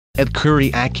At Curry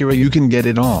Acura you can get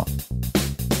it all.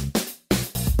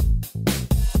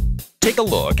 Take a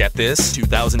look at this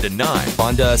 2009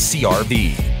 Honda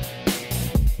CR-V.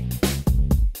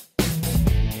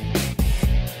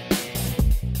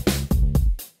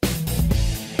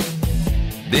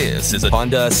 This is a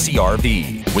Honda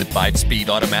CR-V with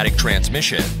 5-speed automatic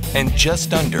transmission and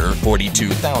just under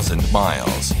 42,000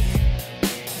 miles.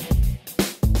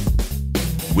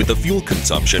 With a fuel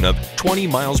consumption of 20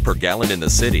 miles per gallon in the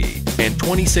city and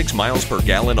 26 miles per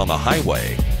gallon on the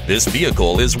highway, this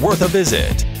vehicle is worth a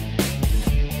visit.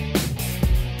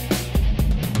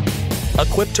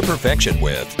 Equipped to perfection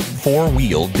with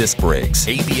 4-wheel disc brakes,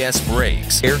 ABS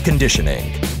brakes, air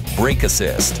conditioning, brake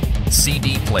assist,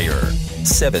 CD player,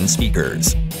 7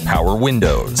 speakers, power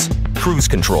windows, cruise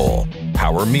control,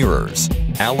 power mirrors,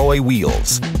 alloy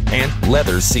wheels, and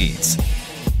leather seats.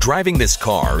 Driving this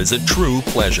car is a true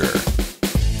pleasure.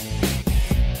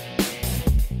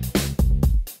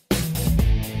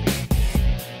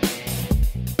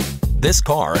 This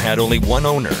car had only one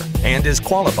owner and is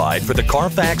qualified for the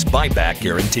Carfax buyback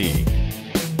guarantee.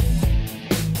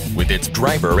 With its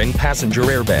driver and passenger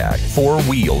airbag,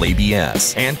 4-wheel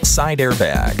ABS, and side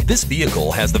airbag, this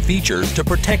vehicle has the features to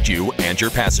protect you and your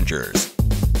passengers.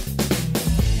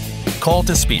 Call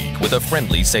to speak with a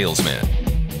friendly salesman.